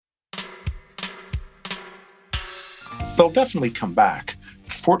they'll definitely come back.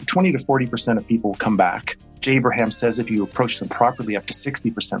 20 to 40% of people will come back. Jay Abraham says if you approach them properly, up to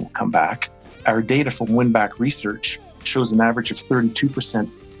 60% will come back. Our data from Winback Research shows an average of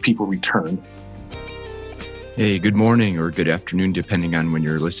 32% people return. Hey, good morning or good afternoon, depending on when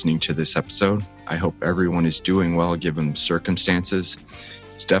you're listening to this episode. I hope everyone is doing well given circumstances.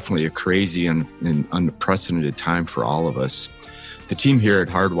 It's definitely a crazy and unprecedented time for all of us. The team here at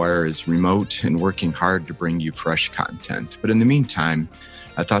Hardwire is remote and working hard to bring you fresh content. But in the meantime,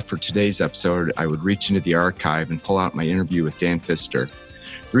 I thought for today's episode, I would reach into the archive and pull out my interview with Dan Pfister.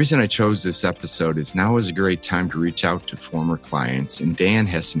 The reason I chose this episode is now is a great time to reach out to former clients, and Dan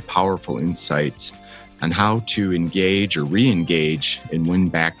has some powerful insights on how to engage or re-engage and win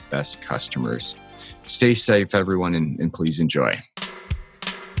back best customers. Stay safe, everyone, and please enjoy.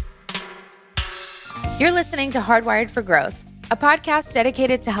 You're listening to Hardwired for Growth, a podcast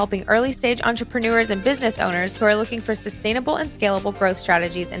dedicated to helping early-stage entrepreneurs and business owners who are looking for sustainable and scalable growth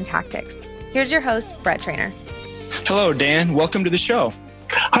strategies and tactics. Here's your host, Brett Trainer. Hello, Dan. Welcome to the show.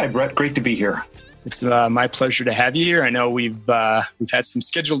 Hi, Brett. Great to be here. It's my pleasure to have you here. I know we've had some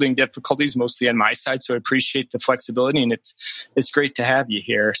scheduling difficulties, mostly on my side, so I appreciate the flexibility, and it's great to have you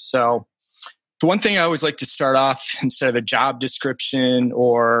here. So, the one thing I always like to start off, instead of a job description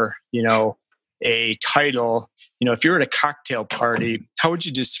or a title, if you're at a cocktail party, how would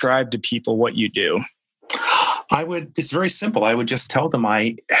you describe to people what you do? It's very simple. I would just tell them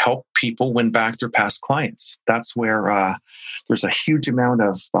I help people win back their past clients. That's where there's a huge amount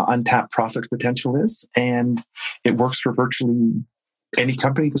of untapped profit potential is, and it works for virtually any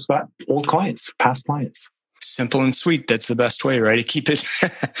company that's got old clients, past clients. Simple and sweet. That's the best way, right? Keep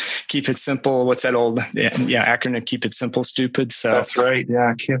it simple. What's that old acronym? Keep it simple, stupid. So that's right.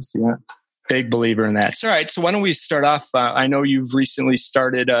 Yeah, KISS. Yeah. Big believer in that. So, all right. So why don't we start off? I know you've recently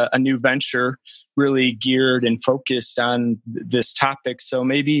started a new venture really geared and focused on this topic. So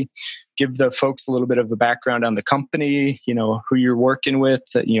maybe give the folks a little bit of a background on the company, who you're working with,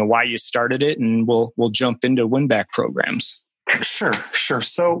 why you started it, and we'll jump into win-back programs. Sure.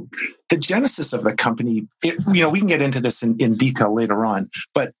 So the genesis of the company, we can get into this in detail later on,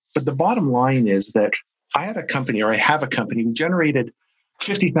 but the bottom line is that I have a company. We generated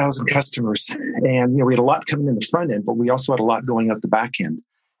 50,000 customers, and we had a lot coming in the front end, but we also had a lot going out the back end.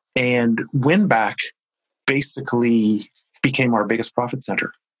 And Winback basically became our biggest profit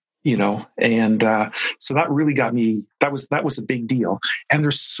center, and so that really got me. That was a big deal. And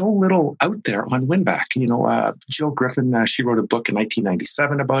there's so little out there on Winback. Jill Griffin, she wrote a book in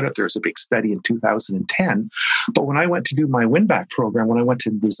 1997 about it. There was a big study in 2010. But when I went to do my Winback program, when I went to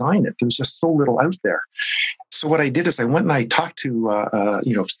design it, there was just so little out there. So what I did is I went and I talked to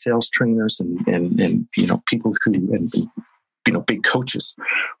sales trainers and people who big coaches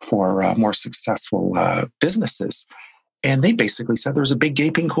for more successful businesses. And they basically said there was a big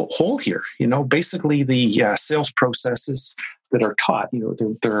gaping hole here. Basically the sales processes that are taught,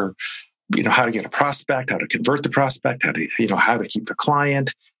 they're how to get a prospect, how to convert the prospect, how to keep the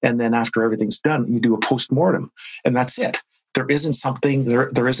client. And then after everything's done, you do a postmortem, and that's it. There isn't something,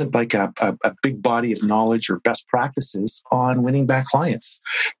 there isn't like a big body of knowledge or best practices on winning back clients.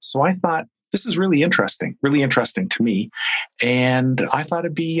 So I thought, this is really interesting to me. And I thought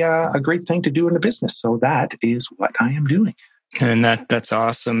it'd be a great thing to do in the business. So that is what I am doing. And that's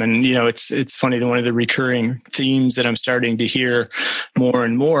awesome. And, it's funny that one of the recurring themes that I'm starting to hear more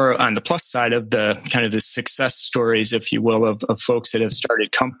and more on the plus side of the kind of the success stories, if you will, of folks that have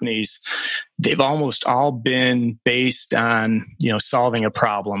started companies, they've almost all been based on, solving a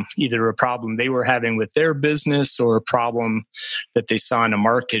problem, either a problem they were having with their business or a problem that they saw in a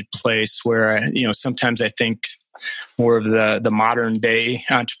marketplace where, sometimes I think more of the modern day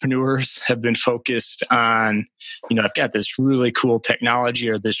entrepreneurs have been focused on, I've got this really cool technology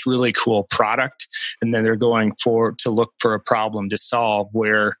or this really cool product, and then they're going to look for a problem to solve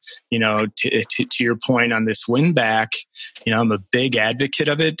where, to your point on this win back, I'm a big advocate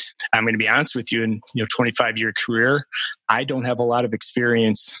of it. I'm going to be honest with you, in 25-year career, I don't have a lot of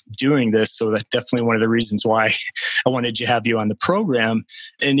experience doing this. So that's definitely one of the reasons why I wanted to have you on the program.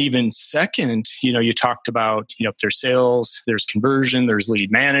 And even second, you talked about, there's sales, there's conversion, there's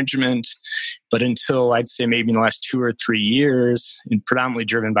lead management. But until I'd say maybe in the last 2 or 3 years, and predominantly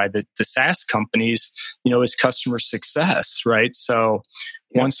driven by the SaaS companies, is customer success, right? So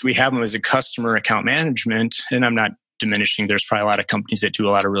once we have them as a customer account management, and I'm not diminishing, there's probably a lot of companies that do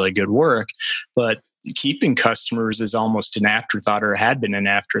a lot of really good work, but keeping customers is almost an afterthought, or had been an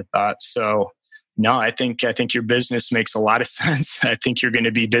afterthought. So no, I think your business makes a lot of sense. I think you're going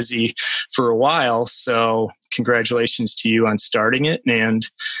to be busy for a while. So congratulations to you on starting it. And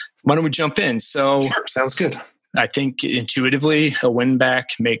why don't we jump in? So sure, sounds good. I think intuitively a win back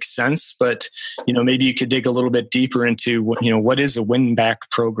makes sense, but maybe you could dig a little bit deeper into what is a win back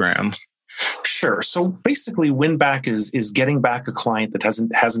program. Sure. So basically, win back is getting back a client that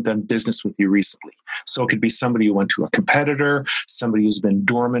hasn't done business with you recently. So it could be somebody who went to a competitor, somebody who's been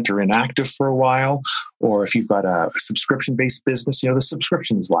dormant or inactive for a while, or if you've got a subscription-based business, the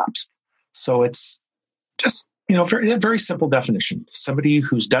subscription is lapsed. So it's just very, very simple definition. Somebody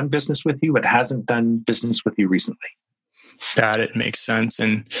who's done business with you but hasn't done business with you recently. Got it. Makes sense.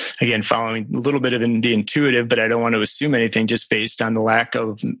 And again, following a little bit of the intuitive, but I don't want to assume anything just based on the lack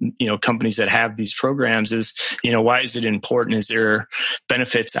of, companies that have these programs is, why is it important? Is there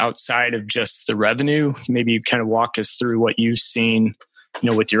benefits outside of just the revenue? Maybe you kind of walk us through what you've seen,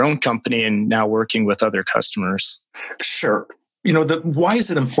 with your own company and now working with other customers. Sure. Why is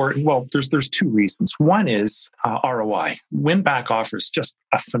it important? Well, there's two reasons. One is ROI. Winback offers just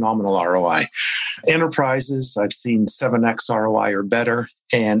a phenomenal ROI. Enterprises, I've seen 7x ROI or better,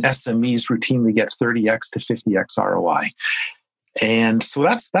 and SMEs routinely get 30x to 50x ROI. And so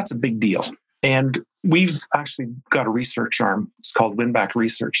that's a big deal. And we've actually got a research arm. It's called Winback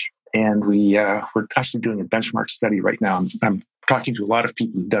Research. And we're actually doing a benchmark study right now. I'm talking to a lot of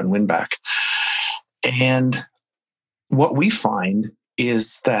people who've done Winback. And what we find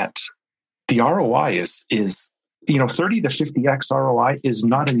is that the ROI is 30 to 50x ROI is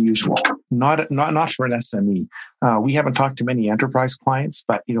not unusual, not for an SME. We haven't talked to many enterprise clients,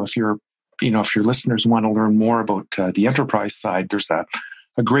 but if your listeners want to learn more about the enterprise side, there's a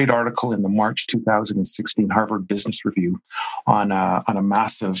great article in the March 2016 Harvard Business Review on a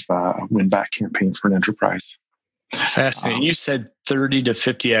massive win-back campaign for an enterprise. Fascinating. You said 30 to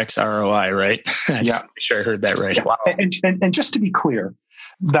 50x ROI, right? Yeah. Make sure I heard that right. Yeah. Wow. And just to be clear,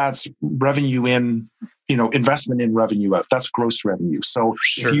 that's revenue in, investment in, revenue out. That's gross revenue. So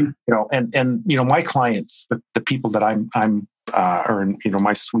sure. If you, my clients, the people that I'm are in,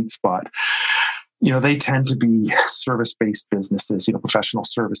 my sweet spot, they tend to be service-based businesses, professional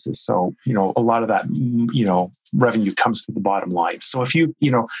services. So, a lot of that, revenue comes to the bottom line. So if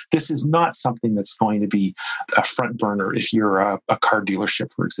this is not something that's going to be a front burner if you're a car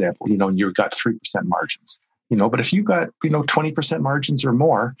dealership, for example, and you've got 3% margins, but if you've got, 20% margins or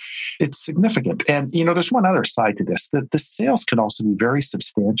more, it's significant. And, there's one other side to this, that the sales can also be very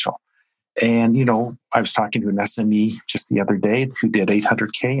substantial. And, I was talking to an SME just the other day who did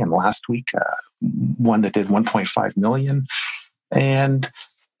 800K, and last week, one that did 1.5 million. And,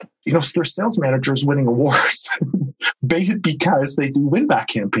 their sales managers winning awards because they do win-back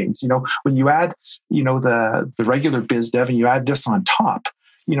campaigns. When you add, the regular biz dev and you add this on top,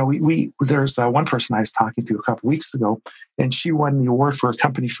 there's one person I was talking to a couple of weeks ago, and she won the award for a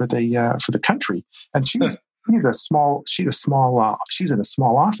company for the country. And she's in a small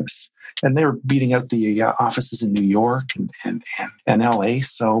office, and they're beating out the offices in New York and LA.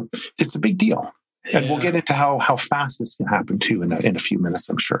 So it's a big deal. Yeah. And we'll get into how fast this can happen too in a few minutes,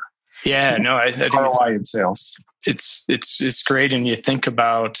 I'm sure. Yeah, no, I think ROI in sales. It's great. And you think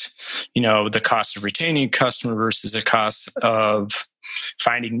about, the cost of retaining a customer versus the cost of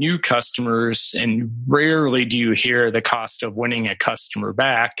finding new customers. And rarely do you hear the cost of winning a customer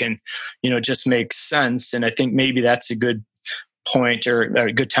back. And, it just makes sense. And I think maybe that's a good point or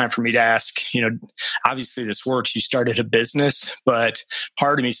a good time for me to ask, obviously this works. You started a business, but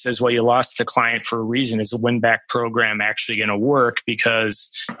part of me says, well, you lost the client for a reason. Is a win-back program actually going to work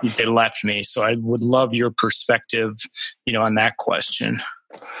because they left me? So I would love your perspective, on that question.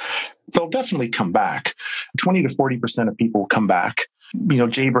 They'll definitely come back. 20 to 40% of people will come back.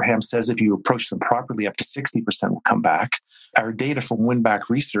 Jay Abraham says if you approach them properly, up to 60% will come back. Our data from Winback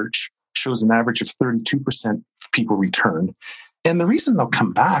Research shows an average of 32% people return. And the reason they'll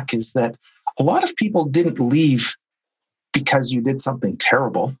come back is that a lot of people didn't leave because you did something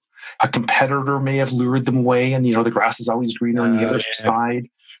terrible. A competitor may have lured them away, and the grass is always greener on the other side.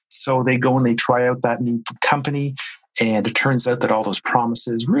 So they go and they try out that new company, and it turns out that all those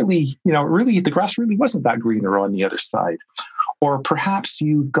promises really the grass really wasn't that greener on the other side. Or perhaps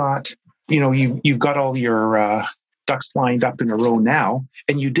you've got you've got all your ducks lined up in a row now,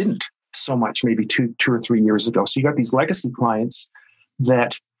 and you didn't so much maybe two or 3 years ago. So you got these legacy clients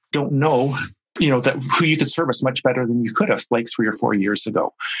that don't know, that who you could service much better than you could have like 3 or 4 years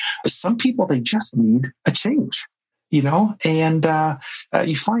ago. Some people, they just need a change, and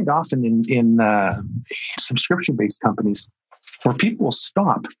you find often in subscription-based companies where people will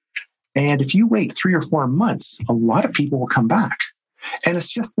stop. And if you wait 3 or 4 months, a lot of people will come back. And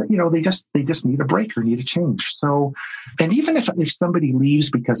it's just that, they just need a break or need a change. So, and even if somebody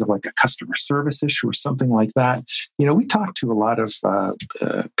leaves because of like a customer service issue or something like that, we talk to a lot of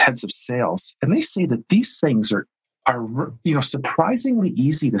heads of sales, and they say that these things are surprisingly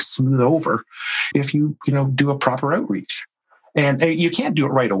easy to smooth over if you do a proper outreach. And you can't do it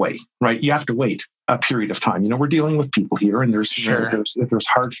right away, right? You have to wait a period of time. We're dealing with people here, and there's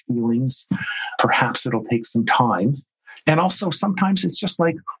hard feelings. Perhaps it'll take some time. And also sometimes it's just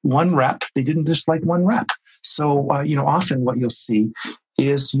like one rep. They didn't just like one rep. So, often what you'll see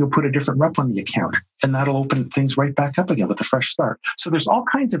is you'll put a different rep on the account, and that'll open things right back up again with a fresh start. So there's all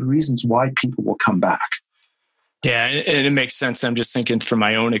kinds of reasons why people will come back. Yeah, and it makes sense. I'm just thinking from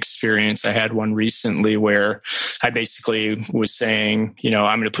my own experience. I had one recently where I basically was saying, I'm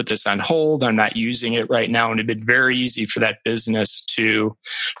going to put this on hold. I'm not using it right now. And it'd been very easy for that business to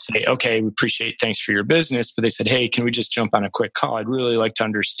say, okay, we appreciate, thanks for your business. But they said, hey, can we just jump on a quick call? I'd really like to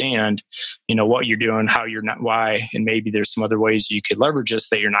understand, what you're doing, how you're not, why, and maybe there's some other ways you could leverage this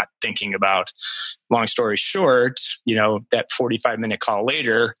that you're not thinking about. Long story short, that 45-minute call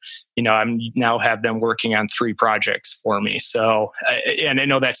later, I'm now have them working on 3 projects for me. So, and I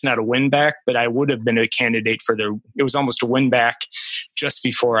know that's not a win back, but I would have been a candidate for it was almost a win back just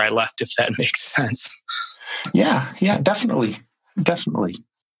before I left, if that makes sense. Yeah, definitely.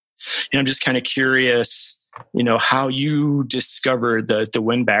 I'm just kind of curious, how you discovered the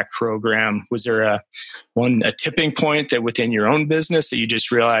win back program. Was there a tipping point that within your own business that you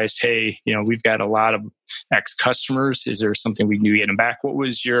just realized, hey, we've got a lot of X customers. Is there something we can do to get them back? What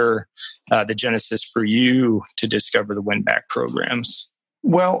was the genesis for you to discover the win back programs?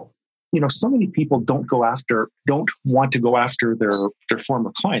 Well, so many people don't want to go after their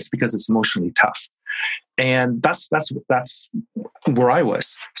former clients because it's emotionally tough. And that's where I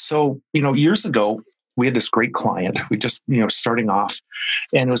was. So, years ago, we had this great client. We just, starting off,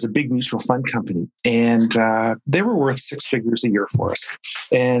 and it was a big mutual fund company, and they were worth 6 figures a year for us.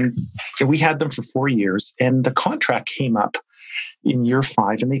 And we had them for 4 years, and the contract came up in year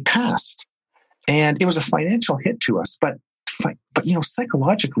 5, and they passed. And it was a financial hit to us, but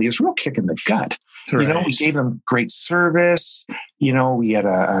psychologically, it was a real kick in the gut. Right. We gave them great service. We had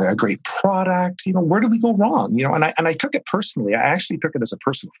a great product. Where did we go wrong? And I took it personally. I actually took it as a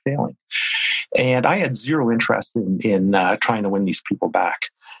personal failing, and I had zero interest in trying to win these people back.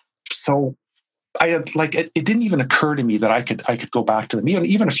 So I had it didn't even occur to me that I could go back to them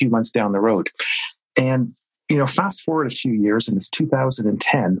even a few months down the road. And fast forward a few years, and it's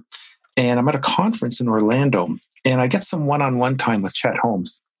 2010. And I'm at a conference in Orlando, and I get some one-on-one time with Chet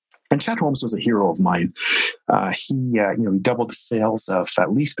Holmes. And Chet Holmes was a hero of mine. He doubled the sales of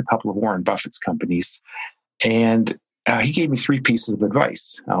at least a couple of Warren Buffett's companies. And he gave me 3 pieces of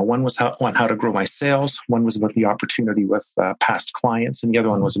advice. One was how to grow my sales. One was about the opportunity with past clients. And the other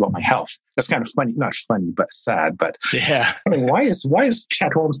one was about my health. That's kind of funny, not funny, but sad. But yeah, why is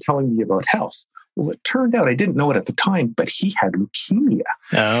Chet Holmes telling me about health? Well, it turned out, I didn't know it at the time, but he had leukemia.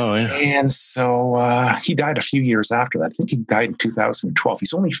 Oh, yeah. And so he died a few years after that. I think he died in 2012.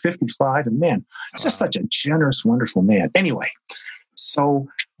 He's only 55, and man, he's just such a generous, wonderful man. Anyway, so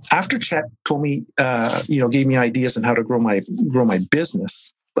after Chet told me, gave me ideas on how to grow my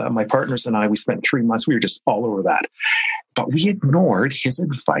business, my partners and I, we spent 3 months. We were just all over that, but we ignored his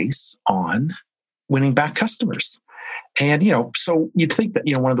advice on winning back customers. And, so you'd think that,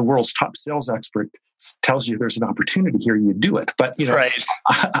 one of the world's top sales experts tells you there's an opportunity here, you do it. But, right.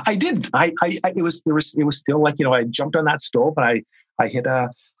 I didn't. It was still like, I jumped on that stove and I hit a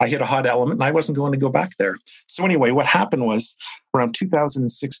hot element, and I wasn't going to go back there. So anyway, what happened was around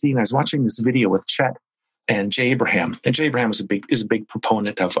 2016, I was watching this video with Chet and Jay Abraham. And Jay Abraham is a big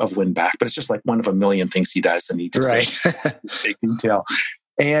proponent of win back, but it's just like one of a million things he does. And he just say big detail.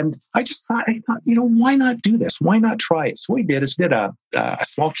 And I thought, why not do this? Why not try it? So what we did is did a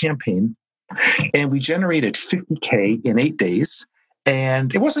small campaign, and we generated $50K in 8 days.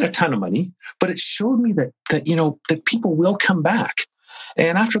 And it wasn't a ton of money, but it showed me that people will come back.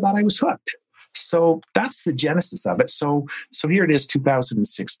 And after that, I was hooked. So that's the genesis of it. So here it is,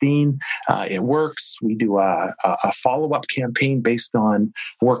 2016. It works. We do a follow-up campaign based on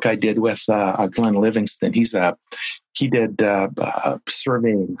work I did with Glenn Livingston. He did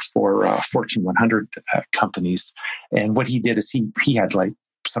surveying for Fortune 100 companies. And what he did is he had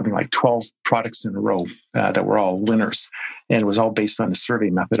something like 12 products in a row that were all winners. And it was all based on a survey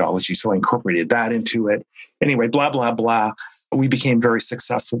methodology. So I incorporated that into it. Anyway, blah, blah, blah. We became very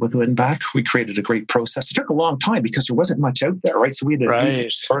successful with WinBack. We created a great process. It took a long time because there wasn't much out there, right? So we had to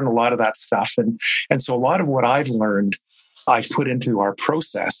learn a lot of that stuff. And so a lot of what I've learned, I've put into our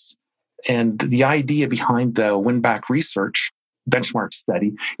process. And the idea behind the WinBack research benchmark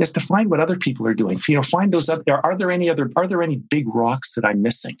study is to find what other people are doing. Find those up there. Are there any big rocks that I'm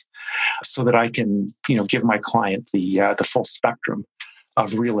missing, so that I can, give my client the full spectrum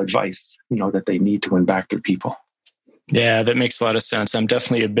of real advice, that they need to win back their people. Yeah, that makes a lot of sense. I'm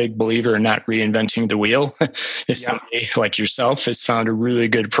definitely a big believer in not reinventing the wheel. If somebody like yourself has found a really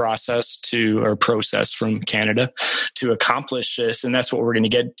good process from Canada to accomplish this, and that's what we're going to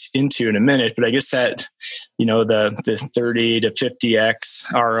get into in a minute. But I guess that, the 30 to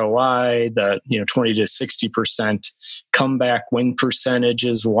 50x ROI, the 20 to 60% comeback win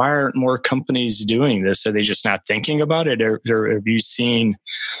percentages. Why aren't more companies doing this? Are they just not thinking about it, or have you seen?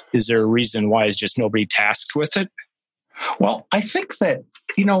 Is there a reason why? Is just nobody tasked with it? Well, I think that,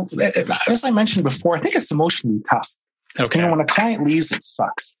 as I mentioned before, I think it's emotionally tough. Okay. When a client leaves, it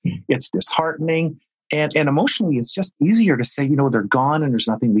sucks. It's disheartening. And emotionally, it's just easier to say, they're gone and there's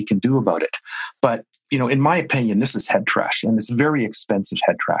nothing we can do about it. But, in my opinion, this is head trash, and it's very expensive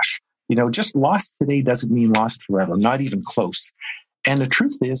head trash. Just lost today doesn't mean lost forever, not even close. And the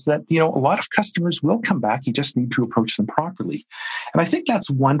truth is that, a lot of customers will come back. You just need to approach them properly. And I think that's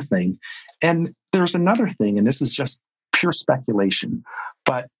one thing. And there's another thing, and this is just pure speculation.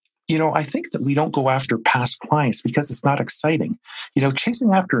 But, I think that we don't go after past clients because it's not exciting.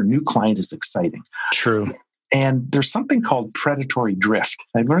 Chasing after a new client is exciting. True. And there's something called predatory drift.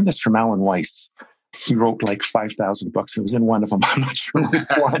 I learned this from Alan Weiss. He wrote like 5,000 books. It was in one of them. I'm not sure which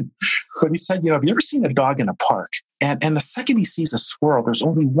one. But he said, have you ever seen a dog in a park? And the second he sees a squirrel, there's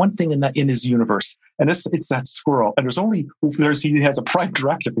only one thing in his universe. And it's that squirrel. And he has a prime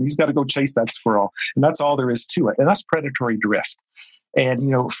directive, and he's got to go chase that squirrel. And that's all there is to it. And that's predatory drift. And,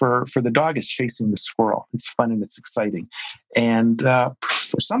 for the dog, is chasing the squirrel. It's fun and it's exciting. And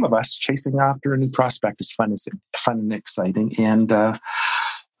for some of us, chasing after a new prospect is fun and exciting. And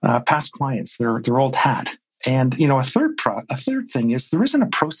past clients, they're old hat. And a third thing is there isn't a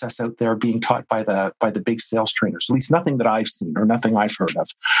process out there being taught by the big sales trainers, at least nothing that I've seen or nothing I've heard of,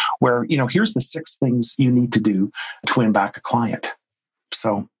 where here's the 6 things you need to do to win back a client.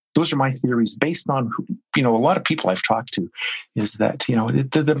 So those are my theories based on a lot of people I've talked to, is that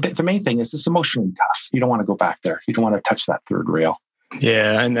the main thing is it's emotionally tough. You don't want to go back there. You don't want to touch that third rail.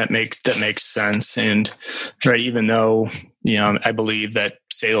 Yeah, and that makes sense. And right, even though I believe that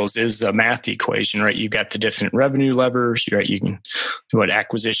sales is a math equation, right? You've got the different revenue levers, right? You can do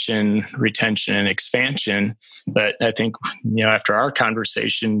acquisition, retention, and expansion. But I think after our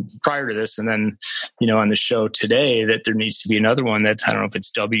conversation prior to this, and then on the show today, that there needs to be another one that's, I don't know if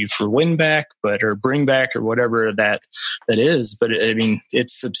it's W for win back, or bring back, or whatever that is. But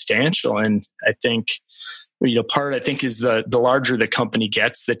it's substantial, and I think. Part I think is the larger the company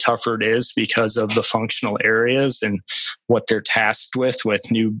gets, the tougher it is because of the functional areas and what they're tasked with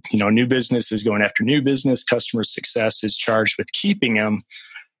new business is going after new business. Customer success is charged with keeping them.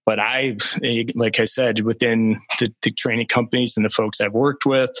 But like I said, within the training companies and the folks I've worked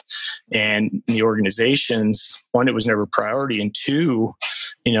with and the organizations, one, it was never a priority. And two,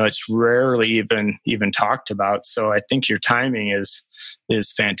 it's rarely even talked about. So I think your timing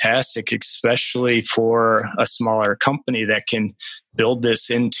is fantastic, especially for a smaller company that can build this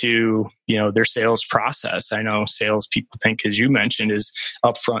into, their sales process. I know sales people think, as you mentioned, is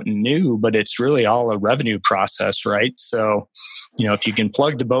upfront and new, but it's really all a revenue process, right? So, if you can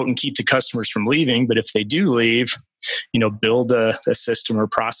plug the boat and keep the customers from leaving, but if they do leave, build a system or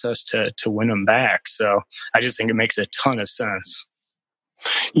process to win them back. So I just think it makes a ton of sense.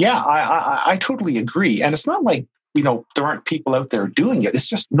 Yeah, I totally agree. And it's not like, there aren't people out there doing it. It's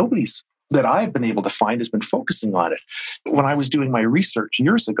just nobody's that I've been able to find has been focusing on it. When I was doing my research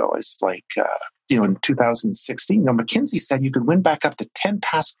years ago, it's like, in 2016, McKinsey said you could win back up to 10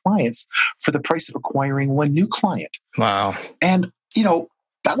 past clients for the price of acquiring one new client. Wow. And,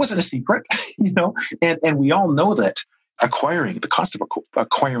 that wasn't a secret, and we all know that the cost of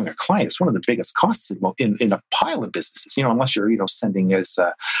acquiring a client is one of the biggest costs in a pile of businesses, unless you're, sending as,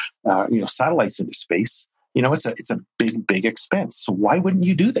 satellites into space, it's a big expense. So why wouldn't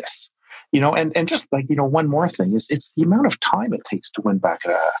you do this? And just like, one more thing is it's the amount of time it takes to win back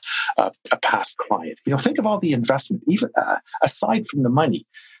a past client. Think of all the investment, even aside from the money,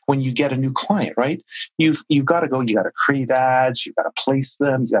 when you get a new client, right? You've got to you got to create ads, you've got to place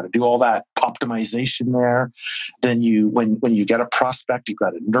them, you got to do all that optimization there. Then when you get a prospect, you've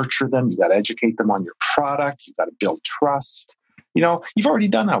got to nurture them, you got to educate them on your product, you've got to build trust. You've already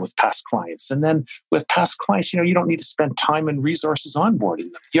done that with past clients. And then with past clients, you don't need to spend time and resources onboarding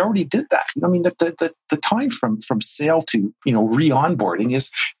them. You already did that. The time from sale to, re-onboarding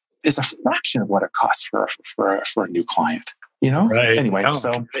is a fraction of what it costs for a new client, Right. Anyway, Oh.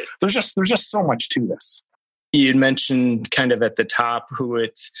 So there's just so much to this. you'd mentioned kind of at the top who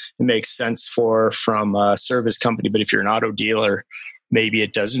it makes sense for from a service company, but if you're an auto dealer, maybe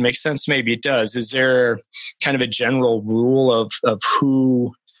it doesn't make sense, maybe it does. Is there kind of a general rule of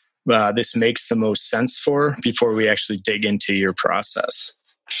who this makes the most sense for before we actually dig into your process?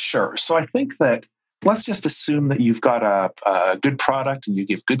 Sure. So I think that let's just assume that you've got a good product and you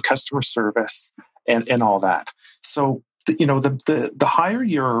give good customer service and all that. So, the higher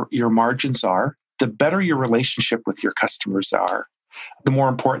your margins are, the better your relationship with your customers are, the more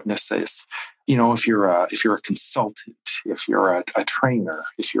important this is. If you're a consultant, if you're a trainer,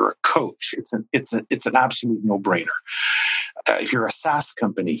 if you're a coach, it's an absolute no-brainer. If you're a SaaS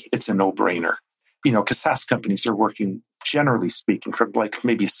company, it's a no-brainer. Because SaaS companies are working, generally speaking, from like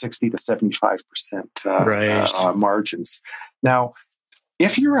maybe 60 to 75% margins. Now,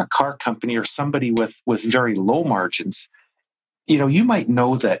 if you're a car company or somebody with very low margins, you might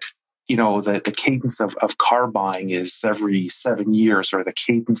know that the cadence of car buying is every 7 years, or the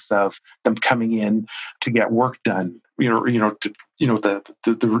cadence of them coming in to get work done. The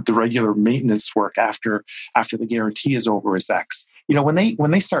regular maintenance work after the guarantee is over is X.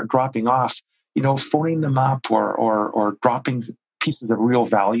 When they start dropping off, phoning them up or dropping pieces of real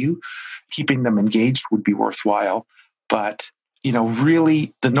value, keeping them engaged would be worthwhile. But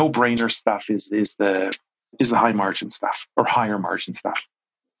really, the no-brainer stuff is the high margin stuff or higher margin stuff.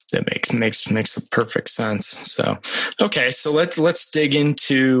 That makes perfect sense. So, okay, so let's dig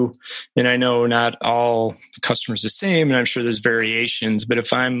into, and I know not all customers are the same, and I'm sure there's variations, but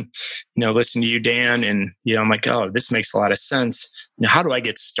if I'm, listening to you, Dan, and I'm like, oh, this makes a lot of sense. Now, how do I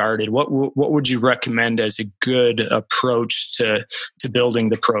get started? What would you recommend as a good approach to building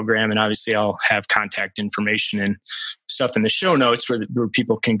the program? And obviously, I'll have contact information and stuff in the show notes where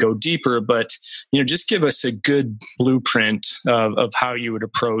people can go deeper. But just give us a good blueprint of how you would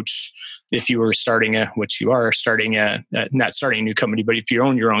approach if you were starting not starting a new company, but if you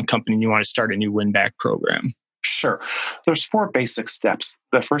own your own company and you want to start a new win-back program. Sure. There's 4 basic steps.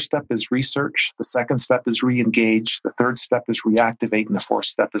 The first step is research. The second step is re-engage. The third step is reactivate. And the fourth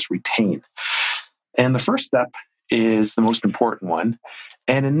step is retain. And the first step is the most important one.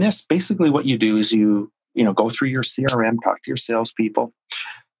 And in this, basically what you do is you go through your CRM, talk to your salespeople,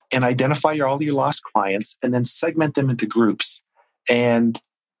 and identify all your lost clients, and then segment them into groups. And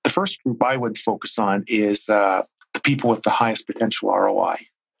the first group I would focus on is the people with the highest potential ROI.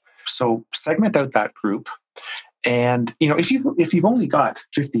 So segment out that group. And if you've only got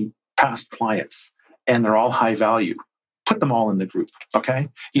 50 past clients and they're all high value, put them all in the group. Okay,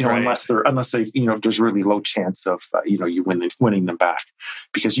 right. unless they there's really low chance of you winning them back,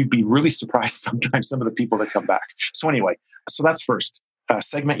 because you'd be really surprised sometimes some of the people that come back. So anyway, so that's first.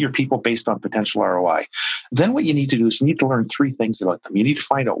 Segment your people based on potential ROI. Then what you need to do is you need to learn 3 things about them. You need to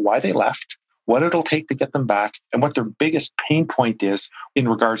find out why they left, what it'll take to get them back, and what their biggest pain point is in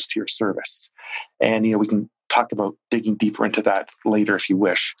regards to your service. And we can talk about digging deeper into that later if you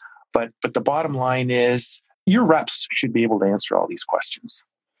wish. But the bottom line is your reps should be able to answer all these questions.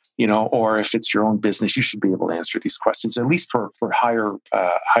 Or if it's your own business, you should be able to answer these questions, at least for higher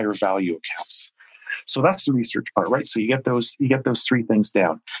value accounts. So that's the research part, right? So you get those 3 things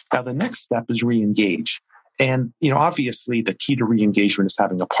down. Now the next step is re-engage. And, obviously the key to re-engagement is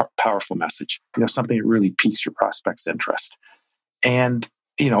having a powerful message, something that really piques your prospect's interest. And,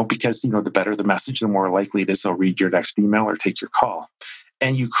 because, the better the message, the more likely it is they'll read your next email or take your call.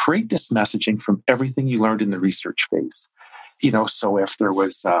 And you create this messaging from everything you learned in the research phase. So if there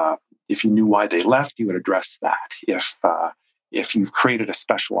was, if you knew why they left, you would address that. If you've created a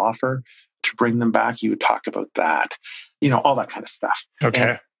special offer to bring them back, you would talk about that, all that kind of stuff.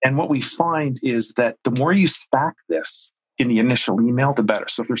 Okay. And what we find is that the more you stack this in the initial email, the better.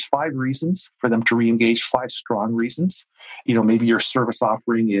 So if there's 5 reasons for them to re-engage, 5 strong reasons, maybe your service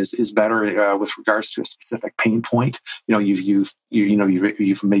offering is better with regards to a specific pain point. You've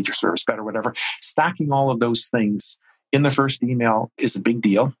made your service better, whatever. Stacking all of those things in the first email is a big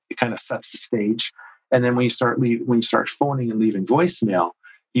deal. It kind of sets the stage. And then when you start phoning and leaving voicemail,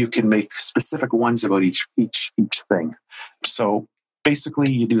 you can make specific ones about each thing. So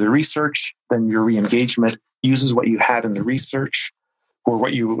basically, you do the research, then your re-engagement uses what you had in the research or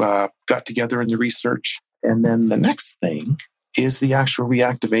what you got together in the research. And then the next thing is the actual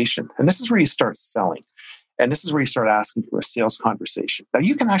reactivation. And this is where you start selling. And this is where you start asking for a sales conversation. Now,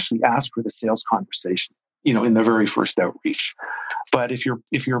 you can actually ask for the sales conversation, in the very first outreach. But if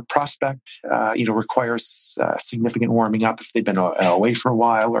your prospect, requires significant warming up, if they've been away for a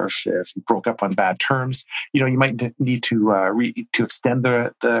while, or if you broke up on bad terms, you might need to extend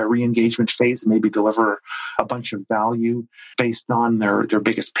the re-engagement phase and maybe deliver a bunch of value based on their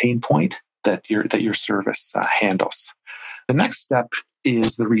biggest pain point. that your service handles. The next step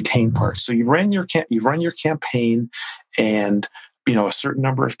is the retain part. So you've run your campaign, and a certain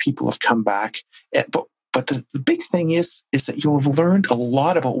number of people have come back. But the big thing is that you'll have learned a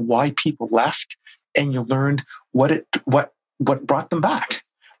lot about why people left, and you'll learn what brought them back,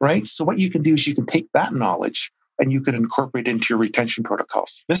 right? So what you can do is you can take that knowledge and you can incorporate it into your retention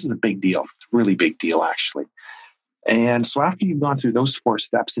protocols. This is a big deal, really big deal, actually. And so after you've gone through those 4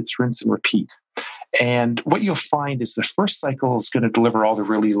 steps, it's rinse and repeat. And what you'll find is the first cycle is going to deliver all the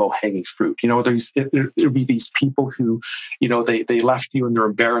really low-hanging fruit. There'll be these people who, they left you and they're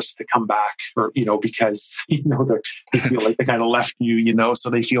embarrassed to come back, or, because, they feel like they kind of left you, so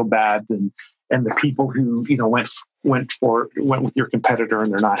they feel bad. And the people who, went with your competitor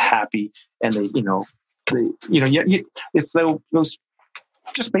and they're not happy, and it's those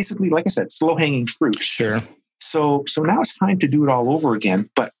just basically, like I said, low-hanging fruit. Sure. So now it's time to do it all over again.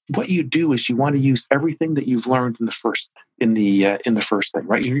 But what you do is you want to use everything that you've learned in the first thing,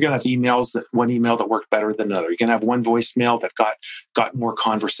 right? You're going to have one email that worked better than another. You're going to have one voicemail that got more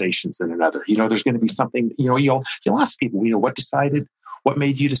conversations than another. There's going to be something. You'll ask people, what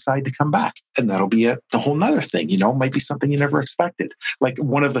made you decide to come back, and that'll be a whole nother thing. Might be something you never expected. Like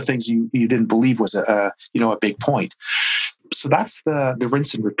one of the things you didn't believe was a big point. So that's the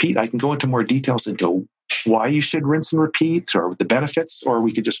rinse and repeat. I can go into more details into why you should rinse and repeat, or the benefits, or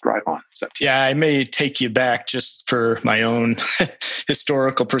we could just drive on. Yeah, I may take you back just for my own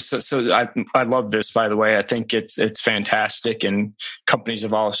historical process. So I love this, by the way. I think it's fantastic, and companies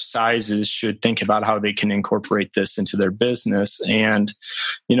of all sizes should think about how they can incorporate this into their business. And,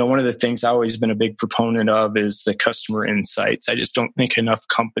 one of the things I've always been a big proponent of is the customer insights. I just don't think enough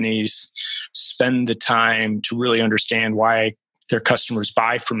companies spend the time to really understand why their customers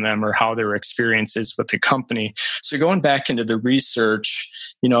buy from them, or how their experience is with the company. So going back into the research,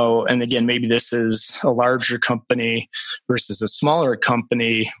 and again, maybe this is a larger company versus a smaller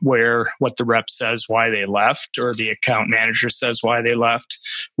company, where what the rep says why they left, or the account manager says why they left,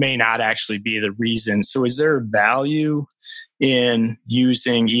 may not actually be the reason. So is there value in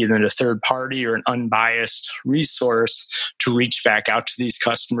using either a third party or an unbiased resource to reach back out to these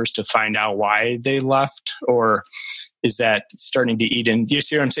customers to find out why they left? Or is that starting to eat in? Do you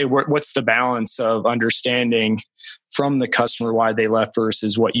see what I'm saying? What's the balance of understanding from the customer why they left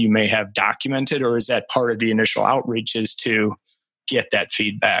versus what you may have documented? Or is that part of the initial outreach, is to get that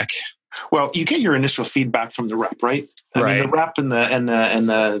feedback? Well, you get your initial feedback from the rep, right? I mean, the rep and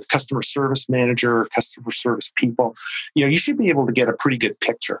the customer service manager, customer service people, you should be able to get a pretty good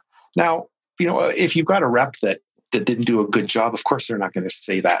picture. Now, if you've got a rep that didn't do a good job, of course they're not going to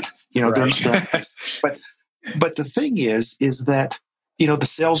say that. But the thing is that the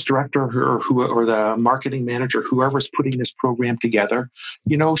sales director or the marketing manager, whoever's putting this program together,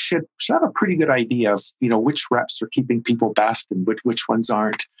 should have a pretty good idea of which reps are keeping people best and which ones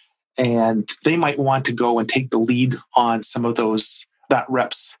aren't. And they might want to go and take the lead on some of that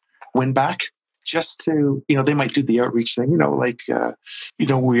rep's win back, just to, they might do the outreach thing,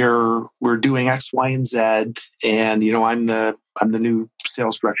 we're doing X, Y, and Z, and, I'm the new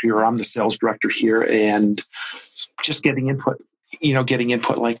sales director here, or I'm the sales director here, and just getting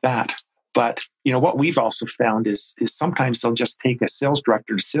input like that. But, what we've also found is sometimes they'll just take a sales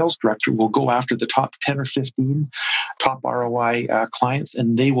director. The sales director will go after the top 10 or 15 top ROI clients,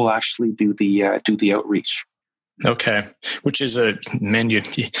 and they will actually do the outreach. Okay. Which is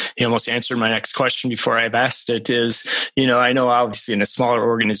you almost answered my next question before I've asked it is, I know obviously in a smaller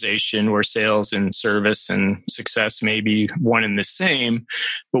organization where sales and service and success may be one and the same,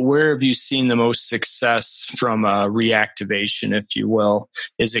 but where have you seen the most success from a reactivation, if you will?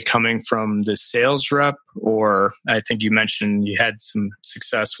 Is it coming from the sales rep, or I think you mentioned you had some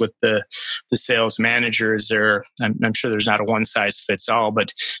success with the sales managers, or I'm sure there's not a one size fits all,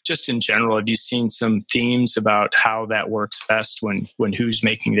 but just in general, have you seen some themes about how that works best when who's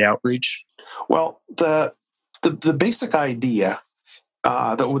making the outreach? Well, the basic idea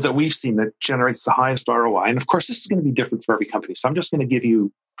that we've seen that generates the highest ROI, and of course this is going to be different for every company, so I'm just going to give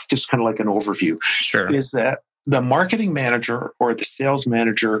you just kind of like an overview. Sure. Is that the marketing manager or the sales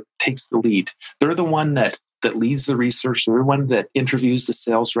manager takes the lead. They're the one that leads the research. They're the one that interviews the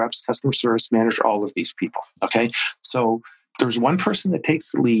sales reps, customer service manager, all of these people. Okay, so there's one person that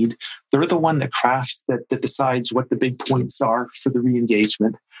takes the lead. They're the one that crafts, that decides what the big points are for the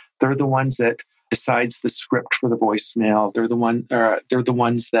re-engagement. They're the ones that decides the script for the voicemail. They're the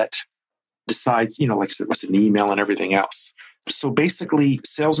ones that decide, like I said, what's an email and everything else. So basically,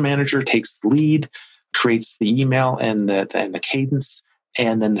 sales manager takes the lead, creates the email and the cadence,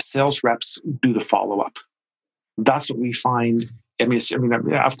 and then the sales reps do the follow-up. That's what we find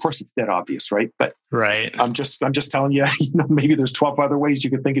Of course it's dead obvious, right? But right. I'm just telling you, maybe there's 12 other ways you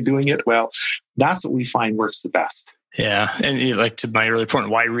could think of doing it. Well, that's what we find works the best. Yeah. And like to my earlier point,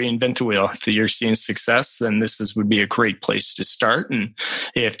 why reinvent the wheel? If you're seeing success, then would be a great place to start. And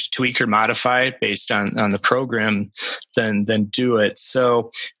if you have to tweak or modify it based on the program, then do it.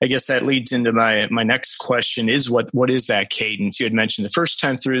 So I guess that leads into my next question is what is that cadence? You had mentioned the first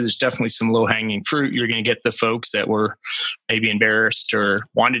time through, there's definitely some low hanging fruit. You're going to get the folks that were maybe embarrassed or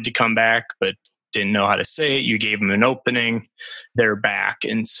wanted to come back, but didn't know how to say it. You gave them an opening, they're back.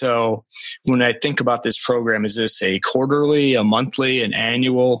 And so when I think about this program, is this a quarterly, a monthly, an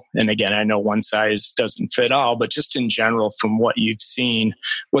annual? And again, I know one size doesn't fit all, but just in general, from what you've seen,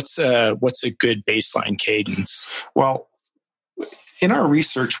 what's a good baseline cadence? Well, in our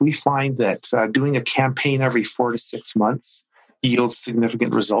research, we find that doing a campaign every 4 to 6 months yields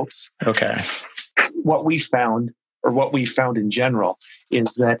significant results. Okay. What we found in general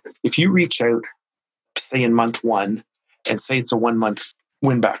is that if you reach out, say in month 1, and say it's a 1-month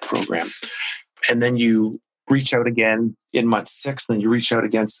win-back program, and then you reach out again in month 6, then you reach out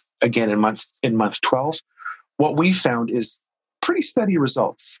again in month 12, what we found is pretty steady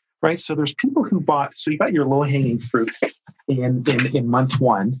results, right? So there's people who bought, so you got your low-hanging fruit in month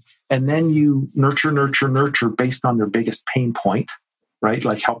 1, and then you nurture based on their biggest pain point, right?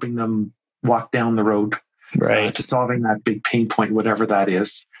 Like helping them walk down the road right to solving that big pain point, whatever that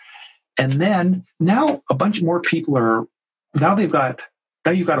is. And then now a bunch more people now you've got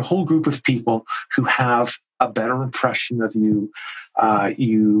a whole group of people who have a better impression of you,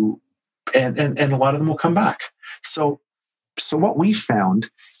 and a lot of them will come back. So what we found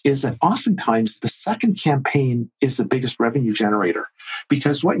is that oftentimes the second campaign is the biggest revenue generator,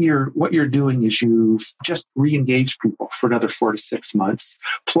 because what you're doing is you've just re-engaged people for another 4 to 6 months.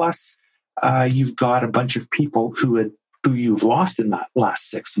 Plus, you've got a bunch of people who you've lost in that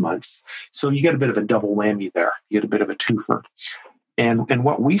last 6 months. So you get a bit of a double whammy there. You get a bit of a twofer. And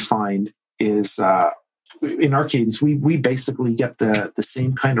what we find is, in our cadence, we basically get the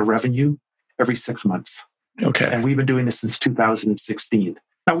same kind of revenue every 6 months. Okay. And we've been doing this since 2016.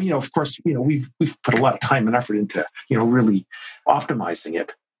 Now, of course, we've put a lot of time and effort into, really optimizing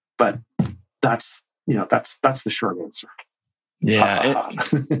it, but that's the short answer. Yeah.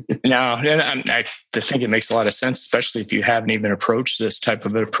 I think it makes a lot of sense, especially if you haven't even approached this type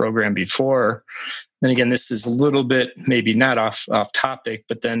of a program before. And again, this is a little bit maybe not off topic,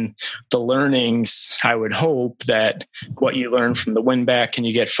 but then the learnings, I would hope that what you learn from the win back and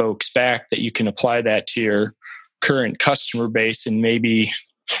you get folks back, that you can apply that to your current customer base and maybe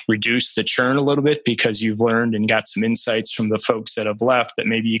reduce the churn a little bit, because you've learned and got some insights from the folks that have left, that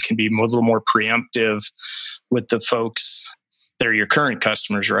maybe you can be a little more preemptive with the folks that are your current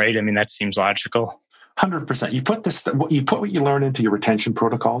customers, right? I mean, that seems logical. 100%. You put what you learn into your retention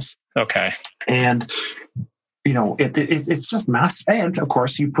protocols. Okay. And, it's just massive. And of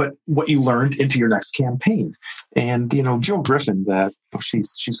course, you put what you learned into your next campaign. And, Jill Griffin,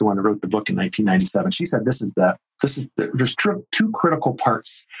 she's the one who wrote the book in 1997. She said, there's two critical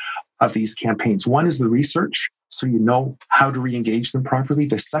parts of these campaigns. One is the research, so you know how to re-engage them properly.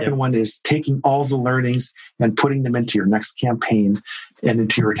 The second one is taking all the learnings and putting them into your next campaign and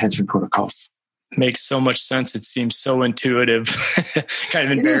into your retention protocols. Makes so much sense. It seems so intuitive. Kind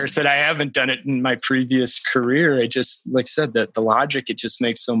of embarrassed that I haven't done it in my previous career. I just, like I said, that the logic, it just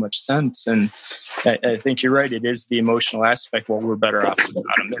makes so much sense. And I think you're right. It is the emotional aspect. Well, we're better off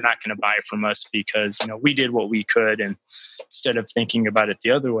without them. They're not going to buy from us because, we did what we could. And instead of thinking about it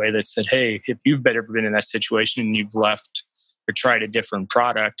the other way, that said, hey, if you've ever been in that situation and you've left or tried a different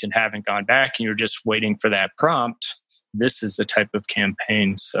product and haven't gone back and you're just waiting for that prompt, this is the type of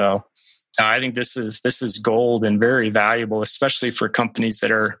campaign. So I think this is gold and very valuable, especially for companies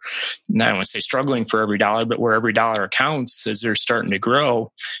that are, I don't want to say struggling for every dollar, but where every dollar counts as they're starting to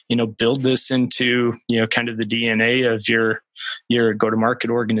grow. Build this into kind of the DNA of your go-to-market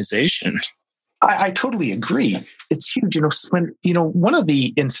organization. I totally agree. It's huge. One of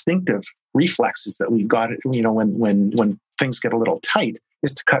the instinctive reflexes that we've got, when things get a little tight,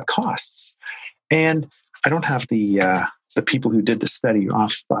 is to cut costs. And I don't have the people who did the study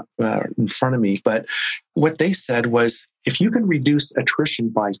off in front of me, but what they said was, if you can reduce attrition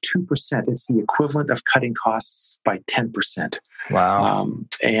by 2%, it's the equivalent of cutting costs by 10%. Wow.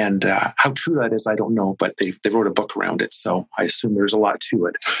 And how true that is, I don't know, but they wrote a book around it, so I assume there's a lot to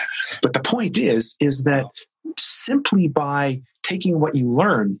it. But the point is that simply by taking what you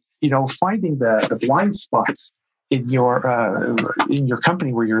learn, finding the blind spots in your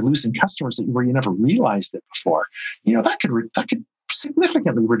company where you're losing customers where you never realized it before, that could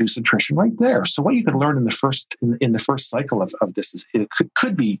significantly reduce attrition right there. So what you could learn in the first cycle of this is it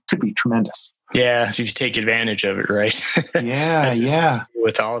could be tremendous. Yeah, if you take advantage of it, right? Yeah.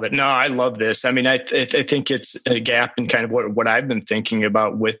 With all of it. No, I love this. I mean, I think it's a gap in kind of what I've been thinking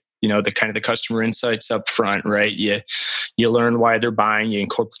about with, the kind of the customer insights up front, right? You learn why they're buying, you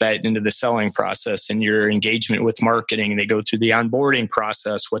incorporate that into the selling process and your engagement with marketing. They go through the onboarding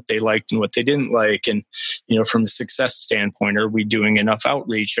process, what they liked and what they didn't like. And, from a success standpoint, are we doing enough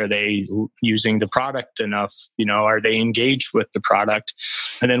outreach? Are they using the product enough? Are they engaged with the product?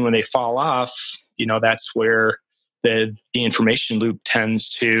 And then when they fall off, that's where the information loop tends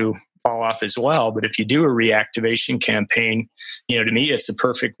to fall off as well. But if you do a reactivation campaign, to me, it's a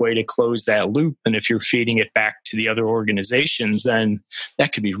perfect way to close that loop. And if you're feeding it back to the other organizations, then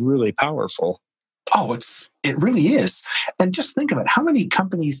that could be really powerful. Oh, it really is. And just think of it. How many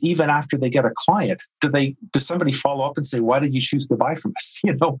companies, even after they get a client, does somebody follow up and say, why did you choose to buy from us?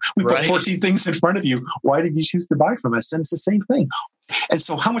 We put 14 things in front of you. Why did you choose to buy from us? And it's the same thing. And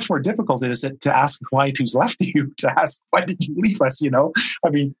so how much more difficult is it to ask a client who's left you to ask, why did you leave us? I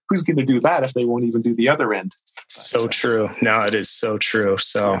mean, who's going to do that if they won't even do the other end? So true. No, it is so true.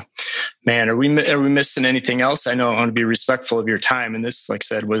 So, man, are we missing anything else? I know I want to be respectful of your time. And this, like I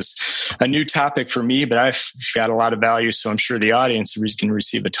said, was a new topic for me, but I've got a lot of value. So I'm sure the audience is going to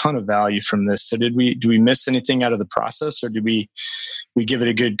receive a ton of value from this. So do we miss anything out of the process, or did we give it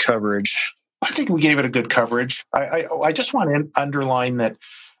a good coverage? I think we gave it a good coverage. I just want to underline that,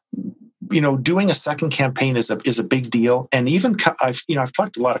 doing a second campaign is a big deal. And even I've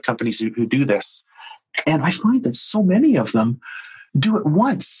talked to a lot of companies who do this, and I find that so many of them do it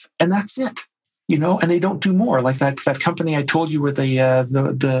once and that's it, and they don't do more. Like that company I told you where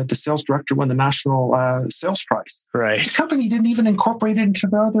the sales director won the national sales prize. Right. The company didn't even incorporate it into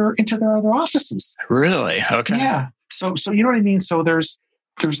their other offices. Really? Okay. Yeah. So you know what I mean? So there's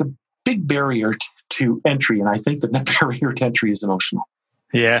a big barrier to entry. And I think that barrier to entry is emotional.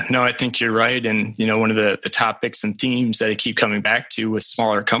 Yeah, no, I think you're right. And, one of the topics and themes that I keep coming back to with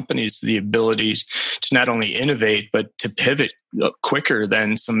smaller companies, the ability to not only innovate, but to pivot quicker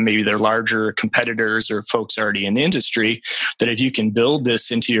than some maybe their larger competitors or folks already in the industry, that if you can build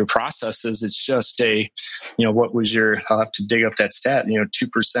this into your processes, it's just I'll have to dig up that stat,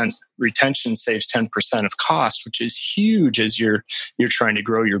 2% retention saves 10% of cost, which is huge as you're trying to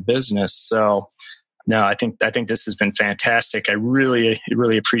grow your business. So, no, I think this has been fantastic. I really,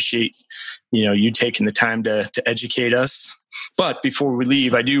 really appreciate, you taking the time to educate us. But before we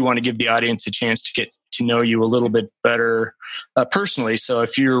leave, I do want to give the audience a chance to get to know you a little bit better personally. So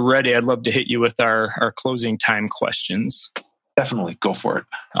if you're ready, I'd love to hit you with our closing time questions. Definitely. Go for it.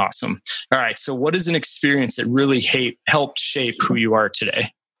 Awesome. All right. So what is an experience that really helped shape who you are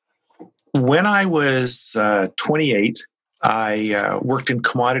today? When I was 28, I worked in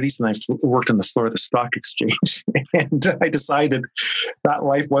commodities and I worked on the floor of the stock exchange. And I decided that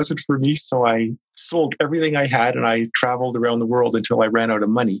life wasn't for me. So I sold everything I had and I traveled around the world until I ran out of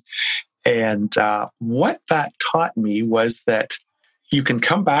money. And what that taught me was that you can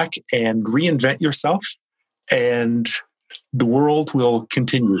come back and reinvent yourself and the world will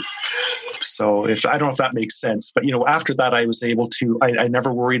continue. So I don't know if that makes sense, but after that, I was able to, I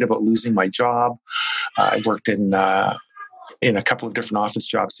never worried about losing my job. I worked in a couple of different office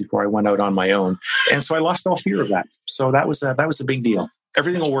jobs before I went out on my own. And so I lost all fear of that. So that was a big deal.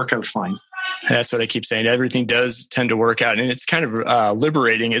 Everything will work out fine. That's what I keep saying. Everything does tend to work out. And it's kind of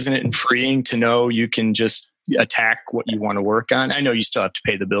liberating, isn't it? And freeing to know you can just attack what you want to work on. I know you still have to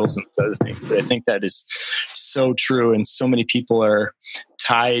pay the bills and other things, but I think that is so true. And so many people are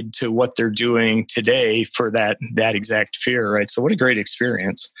tied to what they're doing today for that exact fear, right? So what a great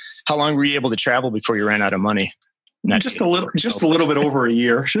experience. How long were you able to travel before you ran out of money? Just a little bit over a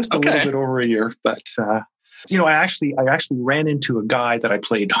year. Just a little bit over a year. But I actually ran into a guy that I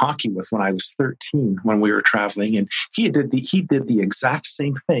played hockey with when I was 13 when we were traveling, and he did the exact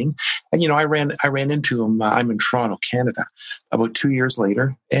same thing. And I ran into him. I'm in Toronto, Canada, about 2 years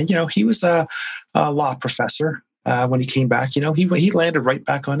later, and he was a law professor. When he came back, he landed right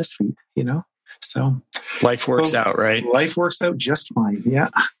back on his feet. So life works out, right? Life works out just fine. Yeah.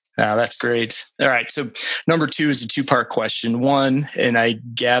 Oh, that's great. All right. So number 2 is a 2-part question. 1, and I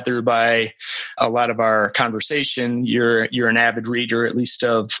gather by a lot of our conversation, you're an avid reader, at least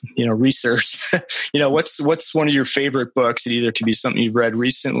of, research. What's one of your favorite books? It either could be something you've read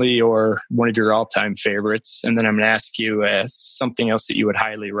recently or one of your all-time favorites. And then I'm going to ask you something else that you would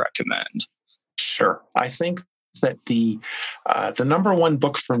highly recommend. Sure. I think that the number one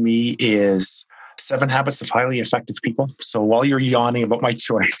book for me is 7 Habits of Highly Effective People. So while you're yawning about my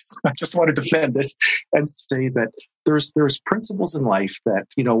choice, I just want to defend it and say that there's principles in life that,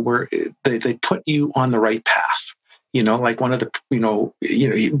 where they put you on the right path. Like one of the,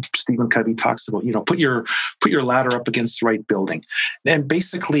 Stephen Covey talks about, put your ladder up against the right building. And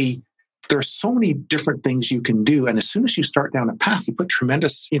basically, there's so many different things you can do. And as soon as you start down a path, you put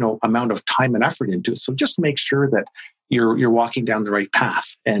tremendous, amount of time and effort into it. So just make sure that you're walking down the right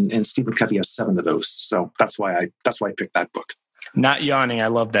path. And Stephen Covey has 7 of those. So that's why I picked that book. Not yawning. I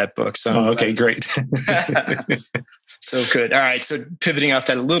love that book. So okay, great. So good. All right. So pivoting off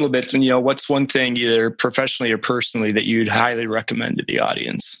that a little bit, what's one thing either professionally or personally that you'd highly recommend to the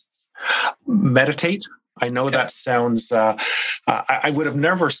audience? Meditate. I know that sounds, I would have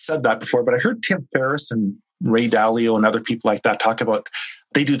never said that before, but I heard Tim Ferriss and Ray Dalio and other people like that talk about,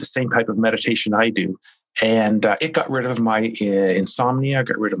 they do the same type of meditation I do. And it got rid of my insomnia,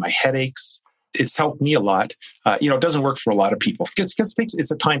 got rid of my headaches. It's helped me a lot. It doesn't work for a lot of people.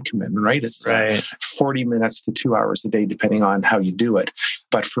 It's a time commitment, right? It's 40 minutes to 2 hours a day, depending on how you do it.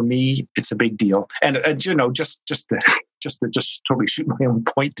 But for me, it's a big deal. And just to totally shoot my own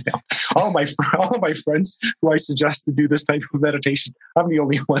point down, all of my friends who I suggest to do this type of meditation, I'm the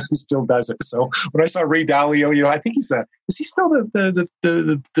only one who still does it. So when I saw Ray Dalio, I think is he still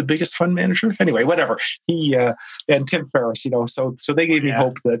the biggest fund manager? Anyway, whatever. He and Tim Ferriss, so they gave me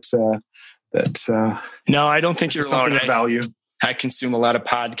hope that. No, I don't think you're alone. Value. I consume a lot of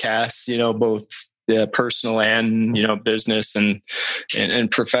podcasts, both personal and business and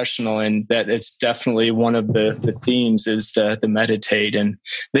professional, and that it's definitely one of the themes is the meditate. And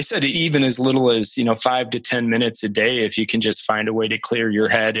they said even as little as 5 to 10 minutes a day, if you can just find a way to clear your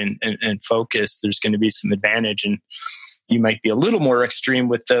head and focus, there's going to be some advantage. And you might be a little more extreme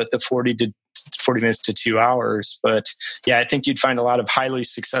with the 40 minutes to 2 hours. But yeah, I think you'd find a lot of highly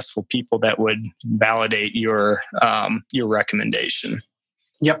successful people that would validate your recommendation.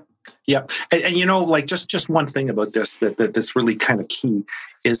 Yep. And just one thing about this that's really kind of key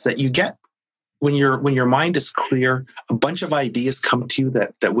is that you get when your mind is clear, a bunch of ideas come to you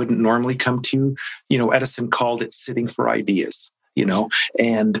that wouldn't normally come to you. Edison called it sitting for ideas.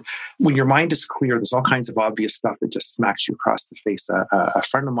 And when your mind is clear, there's all kinds of obvious stuff that just smacks you across the face. A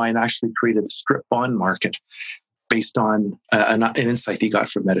friend of mine actually created a strip bond market based on an insight he got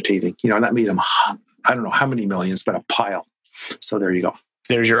from meditating. And that made him, I don't know how many millions, but a pile. So there you go.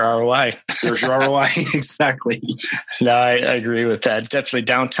 There's your ROI. There's your ROI. Exactly. No, I agree with that. Definitely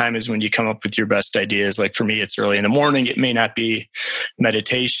downtime is when you come up with your best ideas. Like for me, it's early in the morning. It may not be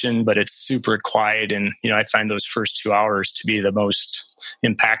meditation, but it's super quiet. And, I find those first 2 hours to be the most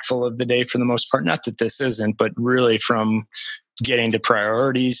impactful of the day for the most part. Not that this isn't, but really from getting the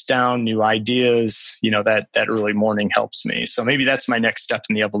priorities down, new ideas, that early morning helps me. So maybe that's my next step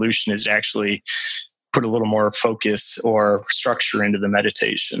in the evolution is to actually put a little more focus or structure into the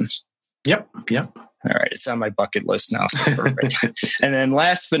meditation. Yep. All right. It's on my bucket list now. So perfect. And then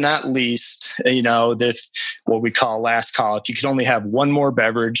last but not least, what we call last call. If you could only have one more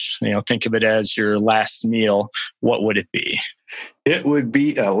beverage, think of it as your last meal, what would it be? It would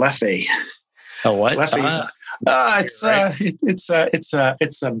be a Leffe. A what? Leffe.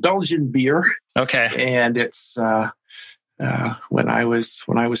 It's a Belgian beer. Okay. And it's, when I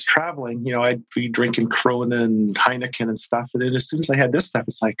was traveling, I'd be drinking Corona and Heineken and stuff. And then as soon as I had this stuff,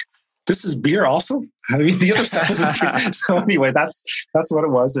 it's like, this is beer also? I mean, the other stuff isn't beer. So anyway, that's what it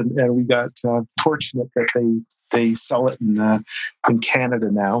was. And we got fortunate that they sell it in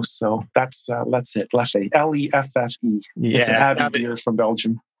Canada now. So that's it. Leffe, Leffe. It's an Abbey beer from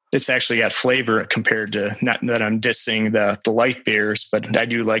Belgium. It's actually got flavor compared to, not that I'm dissing the light beers, but I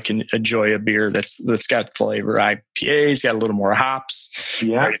do enjoy a beer that's got flavor. IPA's got a little more hops.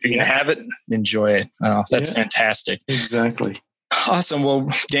 Yeah. If you're going to have it, enjoy it. That's fantastic. Exactly. Awesome. Well,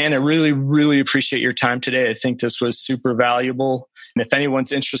 Dan, I really, really appreciate your time today. I think this was super valuable. And if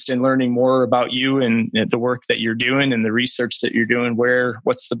anyone's interested in learning more about you and the work that you're doing and the research that you're doing,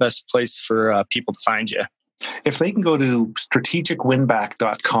 what's the best place for people to find you? If they can go to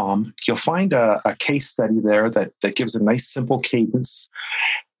strategicwinback.com, you'll find a case study there that gives a nice, simple cadence.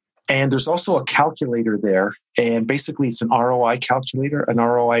 And there's also a calculator there. And basically, it's an ROI calculator, an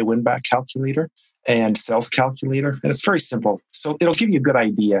ROI win-back calculator, and sales calculator. And it's very simple. So it'll give you a good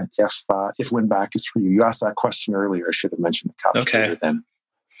idea if win-back is for you. You asked that question earlier. I should have mentioned the calculator then.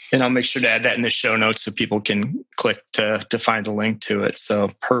 And I'll make sure to add that in the show notes so people can click to find a link to it.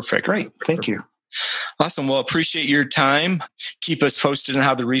 So perfect. Great. Thank you. Awesome. Well, appreciate your time. Keep us posted on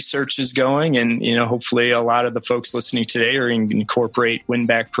how the research is going. And, hopefully a lot of the folks listening today are going to incorporate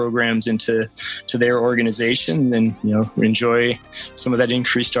win-back programs into their organization and, enjoy some of that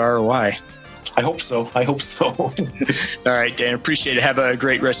increased ROI. I hope so. All right, Dan, appreciate it. Have a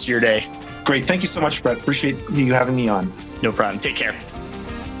great rest of your day. Great. Thank you so much, Brett. Appreciate you having me on. No problem. Take care.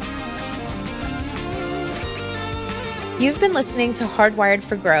 You've been listening to Hardwired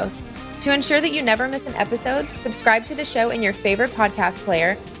for Growth. To ensure that you never miss an episode, subscribe to the show in your favorite podcast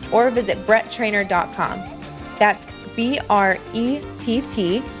player or visit bretttrainer.com. That's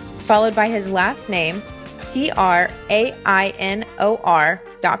BRETT, followed by his last name, TRAINOR.com.